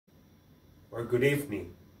or good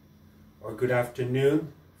evening, or good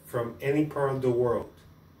afternoon from any part of the world.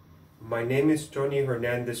 My name is Tony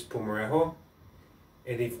Hernandez Pumarejo,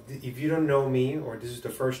 and if you don't know me, or this is the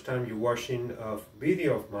first time you're watching a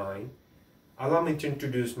video of mine, allow me to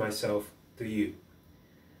introduce myself to you.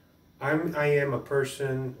 I am a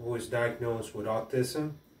person who is diagnosed with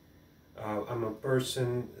autism. I'm a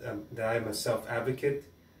person that I'm a self-advocate,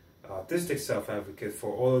 autistic self-advocate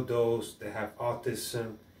for all of those that have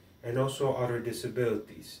autism and also other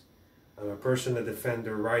disabilities. I'm a person that defends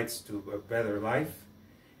their rights to a better life,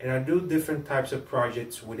 and I do different types of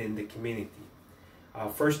projects within the community.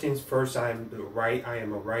 First things first, I am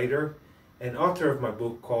a writer and author of my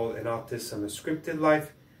book called An Autism: A Scripted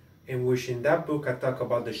Life, in which in that book I talk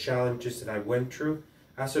about the challenges that I went through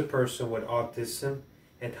as a person with autism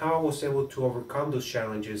and how I was able to overcome those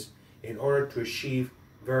challenges in order to achieve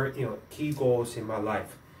very key goals in my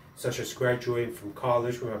life, such as graduating from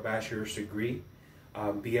college with a bachelor's degree,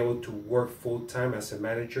 be able to work full-time as a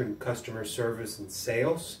manager in customer service and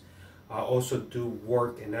sales, also do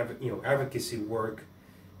work and advocacy work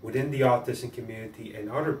within the autism community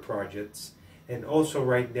and other projects. And also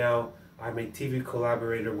right now I'm a TV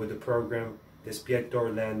collaborator with the program Despierta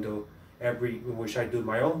Orlando, in which I do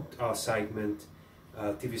my own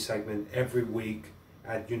TV segment every week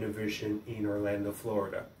at Univision in Orlando,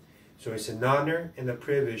 Florida. So it's an honor and a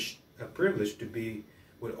privilege to be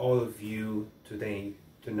with all of you tonight,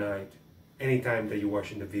 anytime that you're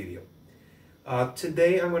watching the video.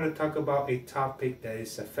 Today I'm going to talk about a topic that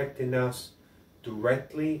is affecting us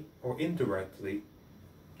directly or indirectly.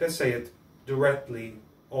 Let's say it directly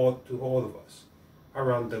to all of us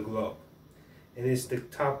around the globe. And it's the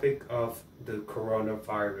topic of the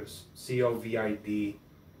coronavirus,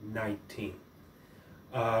 COVID-19.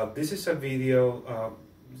 This is a video,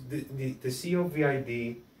 the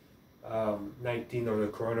COVID-19 or the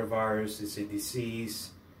coronavirus is a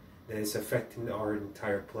disease that is affecting our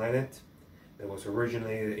entire planet, that was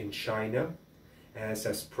originated in China and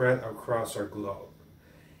has spread across our globe.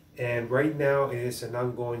 And right now it is an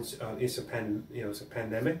ongoing, it's a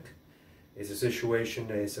pandemic. It's a situation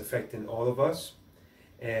that is affecting all of us.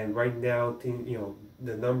 And right now,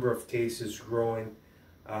 the number of cases growing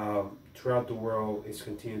throughout the world is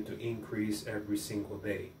continuing to increase every single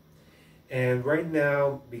day. And right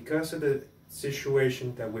now, because of the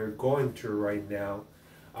situation that we're going through right now,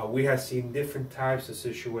 we have seen different types of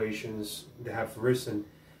situations that have risen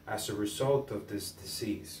as a result of this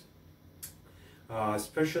disease.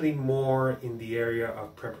 Especially more in the area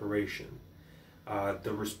of preparation.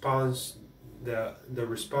 The response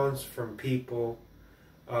from people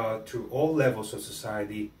to all levels of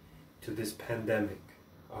society to this pandemic.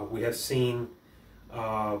 We have seen,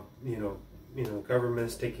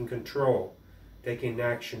 governments taking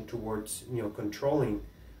action towards, controlling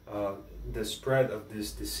the spread of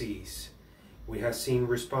this disease. We have seen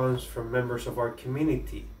response from members of our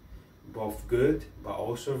community, both good, but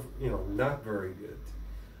also, not very good.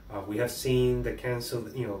 We have seen the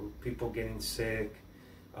people getting sick,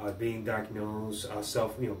 being diagnosed,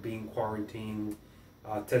 being quarantined,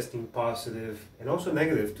 testing positive and also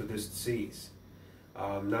negative to this disease.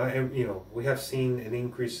 We have seen an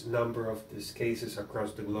increased number of these cases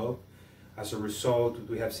across the globe. As a result,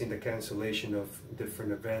 we have seen the cancellation of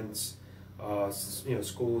different events,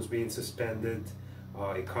 schools being suspended,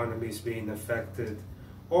 economies being affected.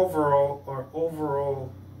 Our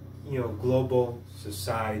overall, global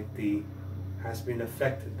society has been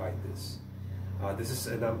affected by this. This is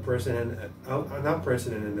an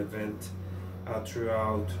unprecedented event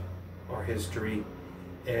throughout our history,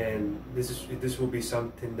 and this will be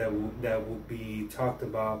something that will be talked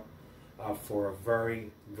about for a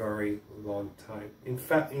very, very long time. In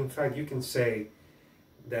fact, you can say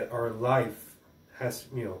that our life has,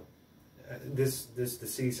 this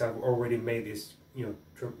disease have already made this,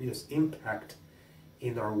 tremendous impact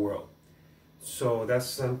in our world. So that's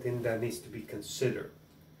something that needs to be considered.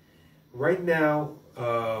 Right now,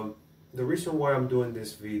 the reason why I'm doing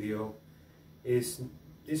this video is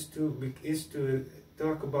to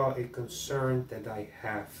talk about a concern that I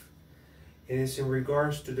have. And it's in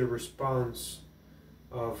regards to the response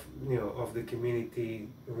of the community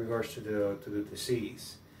in regards to the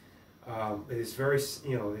disease. It is very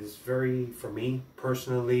for me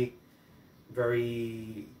personally,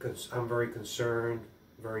 I'm very concerned,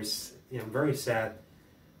 very sad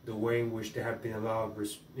the way in which they have been allowed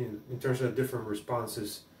in terms of different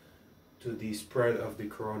responses to the spread of the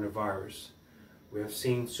coronavirus. We have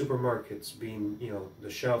seen supermarkets being, the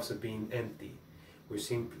shelves are being empty. We've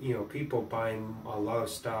seen, people buying a lot of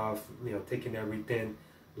stuff, taking everything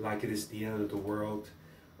like it is the end of the world.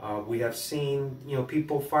 We have seen,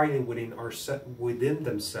 people fighting within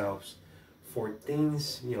themselves for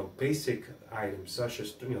things, basic items such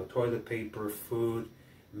as, toilet paper, food,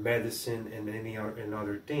 medicine, and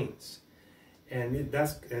other things. And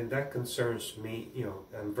that concerns me.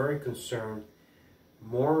 I'm very concerned,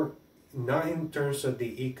 more not in terms of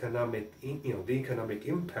the economic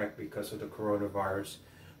impact because of the coronavirus,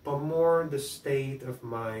 but more the state of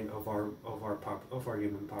mind of our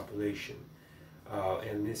human population.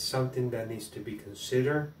 And it's something that needs to be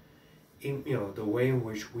considered in the way in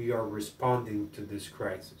which we are responding to this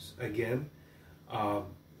crisis. Again,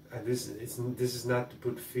 this is not to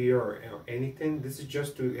put fear or anything. This is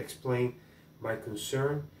just to explain my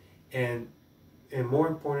concern, and more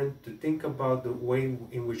important, to think about the way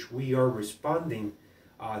in which we are responding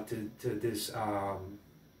to this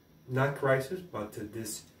not crisis, but to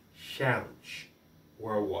this challenge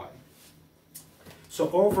worldwide.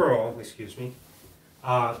 So overall, excuse me,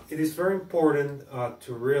 it is very important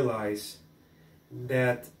to realize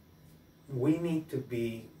that we need to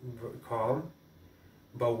be calm,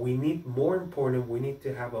 but we need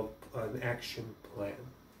to have an action plan.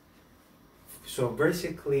 So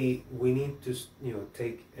basically, we need to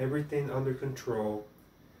take everything under control,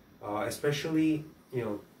 especially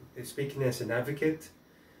speaking as an advocate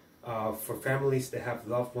for families that have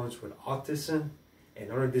loved ones with autism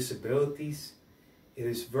and other disabilities. It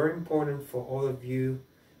is very important for all of you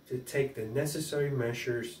to take the necessary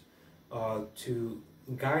measures to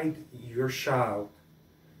guide your child,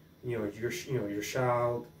 your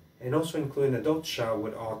child, and also including an adult child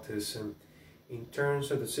with autism, in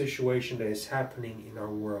terms of the situation that is happening in our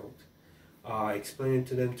world. Explaining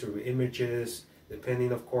to them through images,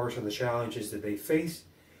 depending of course on the challenges that they face,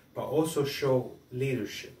 but also show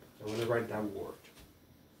leadership. I'm going to write that word.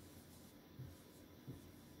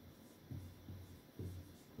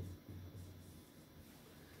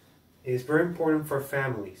 It is very important for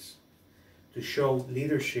families to show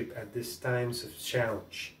leadership at these times of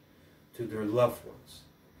challenge to their loved ones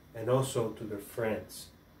and also to their friends.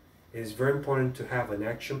 It is very important to have an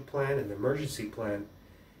action plan, an emergency plan,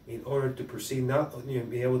 in order to proceed,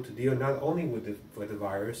 be able to deal not only with the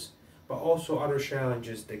virus, but also other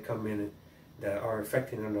challenges that come in that are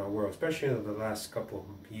affecting our world, especially in the last couple of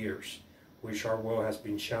years, which our world has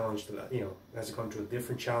been challenged, has gone through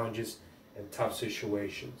different challenges and tough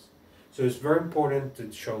situations. So it's very important to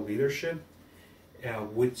show leadership,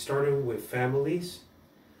 starting with families.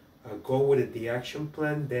 Go with the action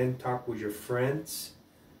plan, then talk with your friends.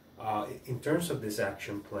 In terms of this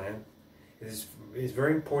action plan, it's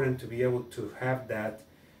very important to be able to have that.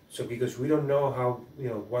 So because we don't know how,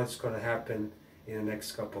 what's going to happen in the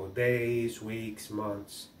next couple of days, weeks,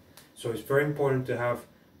 months. So it's very important to have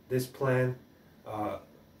this plan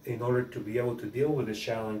in order to be able to deal with the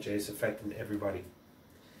challenge that is affecting everybody.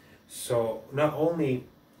 So not only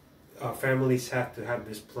families have to have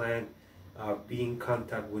this plan, be in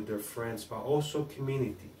contact with their friends, but also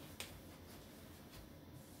community.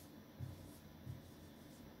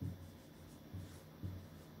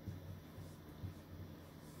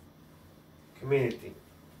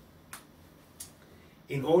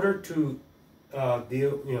 In order to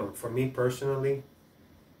deal, for me personally,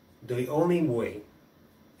 the only way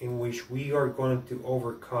in which we are going to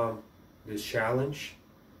overcome this challenge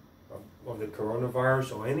of the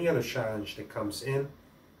coronavirus or any other challenge that comes in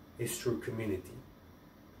is through community.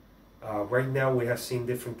 Right now we have seen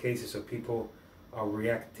different cases of people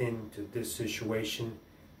reacting to this situation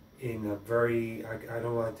in a very, I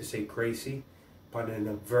don't want to say crazy, but in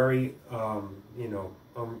a very,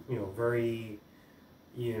 very,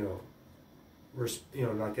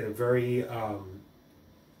 like in a very, I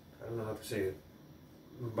don't know how to say it,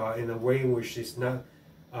 but in a way in which it's not,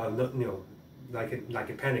 like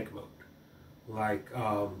a panic mode, like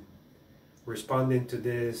responding to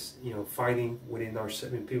this, fighting within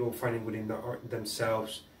people fighting within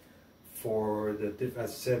themselves for as I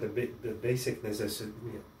said, the basic necessary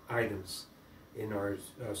items in our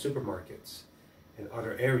supermarkets and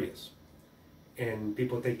other areas, and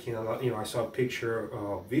people taking a lot. I saw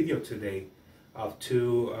a video today of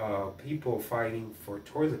two people fighting for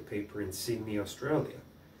toilet paper in Sydney, Australia,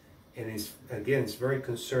 and it's very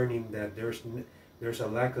concerning that there's a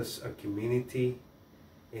lack of a community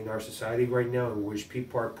in our society right now, in which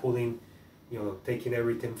people are pulling, taking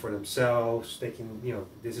everything for themselves, taking,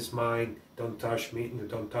 this is mine, don't touch me,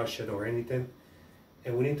 don't touch it or anything.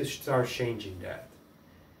 And we need to start changing that.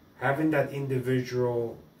 Having that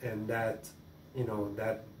individual and that,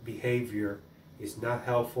 that behavior is not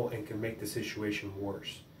helpful and can make the situation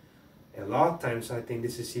worse. And a lot of times I think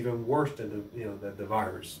this is even worse than the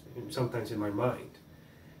virus, sometimes in my mind.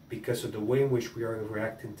 because of the way in which we are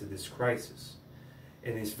reacting to this crisis.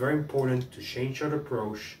 And it's very important to change our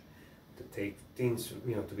approach, to take things, to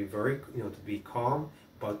be very, to be calm,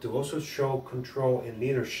 but to also show control and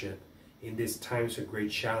leadership in these times of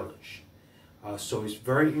great challenge. So it's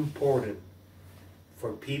very important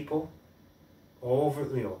for people all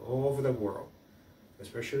over the world,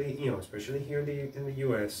 especially here in the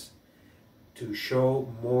U.S., to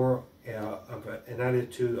show more of an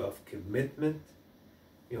attitude of commitment,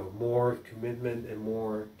 more commitment and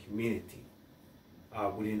more community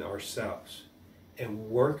within ourselves, and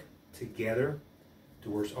work together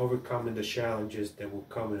towards overcoming the challenges that will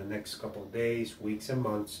come in the next couple of days, weeks, and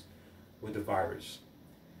months with the virus.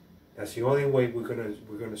 That's the only way we're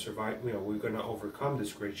gonna survive. We're gonna overcome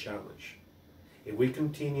this great challenge. If we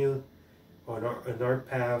continue on our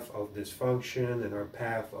path of dysfunction and our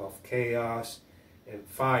path of chaos and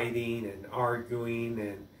fighting and arguing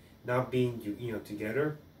and not being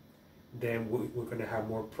together, then we're gonna have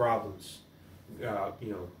more problems.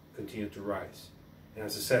 Continue to rise. And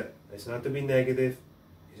as I said, it's not to be negative,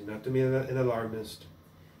 it's not to be an alarmist,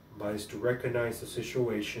 but it's to recognize the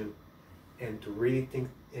situation and to really think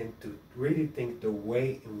the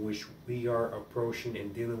way in which we are approaching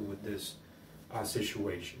and dealing with this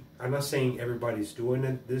situation. I'm not saying everybody's doing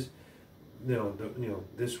it this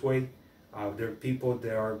way. There are people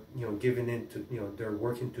that are giving into they're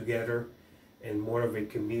working together and more of a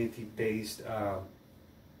community-based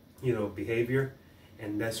behavior,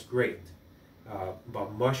 and that's great.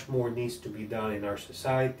 But much more needs to be done in our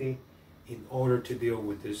society in order to deal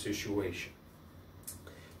with this situation.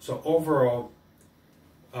 So overall,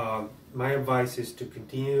 my advice is to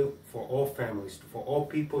continue for all families, for all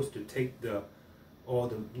peoples, to take all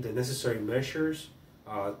the necessary measures,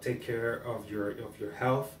 take care of your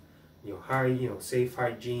health, safe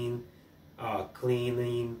hygiene,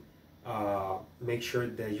 cleaning, make sure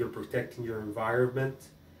that you're protecting your environment,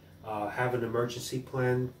 have an emergency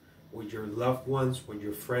plan with your loved ones, with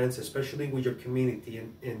your friends, especially with your community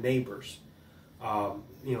and neighbors.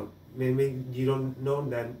 Maybe you don't know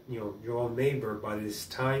that your own neighbor, but it's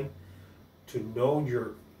time to know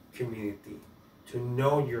your community, to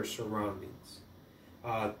know your surroundings,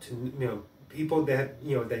 to people that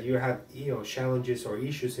that you have challenges or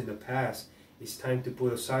issues in the past. It's time to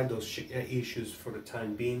put aside those issues for the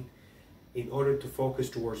time being, in order to focus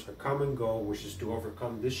towards a common goal, which is to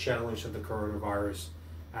overcome this challenge of the coronavirus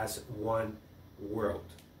as one world.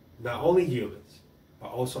 Not only humans, but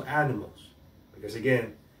also animals. Because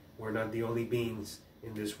again, we're not the only beings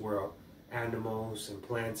in this world. Animals and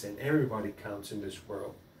plants and everybody counts in this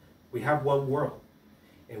world. We have one world,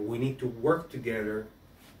 and we need to work together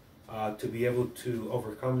to be able to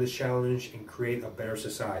overcome this challenge and create a better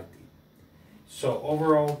society. So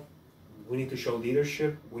overall, we need to show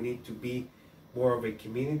leadership, we need to be more of a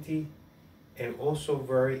community, and also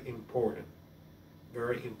very important,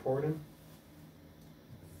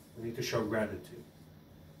 we need to show gratitude.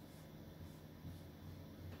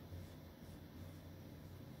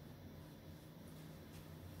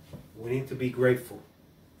 We need to be grateful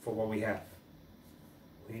for what we have.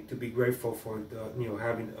 We need to be grateful for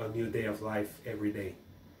having a new day of life every day.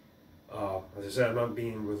 As I said, I'm not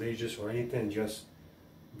being religious or anything, just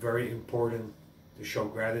very important to show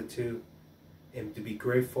gratitude and to be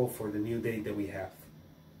grateful for the new day that we have.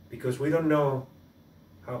 Because we don't know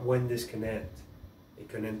when this can end. It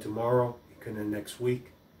can end tomorrow, it can end next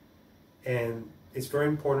week. And it's very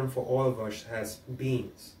important for all of us as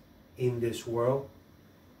beings in this world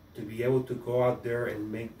to be able to go out there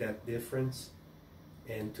and make that difference,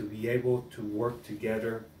 and to be able to work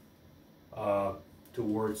together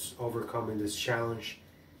towards overcoming this challenge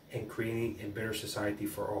and creating a better society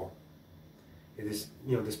for all. It is,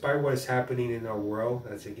 despite what is happening in our world,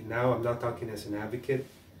 now I'm not talking as an advocate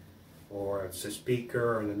or as a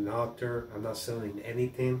speaker or an author. I'm not selling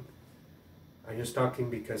anything. I'm just talking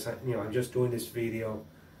because I'm just doing this video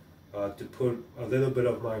to put a little bit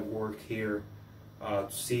of my work here to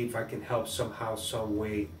see if I can help somehow, some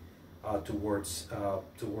way towards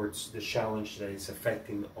the challenge that is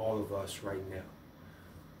affecting all of us right now.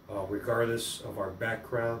 Regardless of our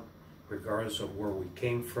background, regardless of where we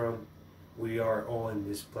came from, we are all in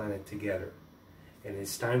this planet together. And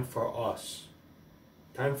it's time for us,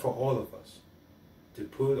 time for all of us, to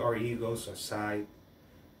put our egos aside,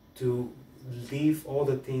 to leave all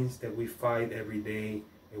the things that we fight every day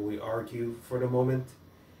and we argue for the moment,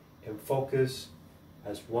 and focus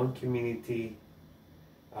as one community,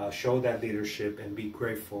 show that leadership and be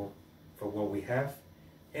grateful for what we have,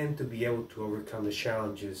 and to be able to overcome the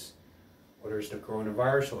challenges, whether it's the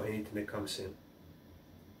coronavirus or anything that comes in.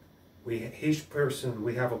 Each person,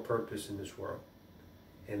 we have a purpose in this world.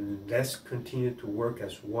 and let's continue to work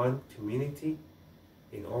as one community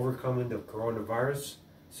in overcoming the coronavirus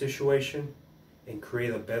situation and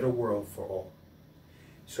create a better world for all.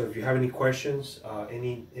 So if you have any questions,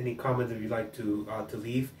 any comment that you'd like to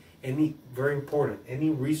leave, any very important, any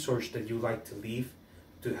resource that you'd like to leave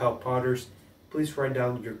to help others, please write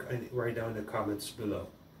down in the comments below.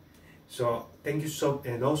 So thank you so,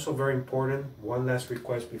 and also very important, one last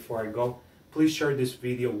request before I go, please share this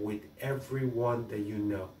video with everyone that you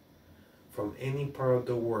know from any part of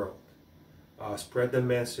the world. Spread the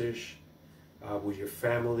message with your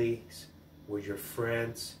families, with your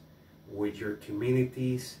friends, with your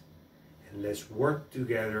communities, and let's work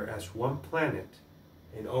together as one planet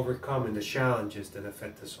in overcoming the challenges that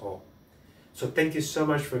affect us all. So thank you so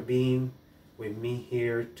much for being with me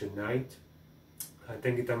here tonight.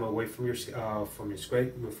 Thank you time away from your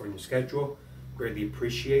schedule. Greatly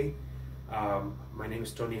appreciate. My name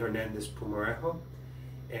is Tony Hernandez Pumarejo,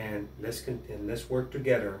 and let's work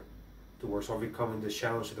together towards overcoming the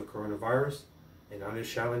challenge of the coronavirus and other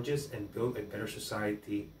challenges and build a better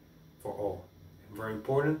society for all. And very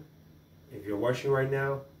important, if you're watching right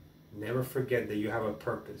now, never forget that you have a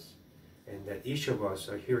purpose and that each of us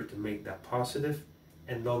are here to make that positive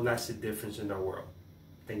and long-lasting difference in our world.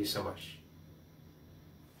 Thank you so much.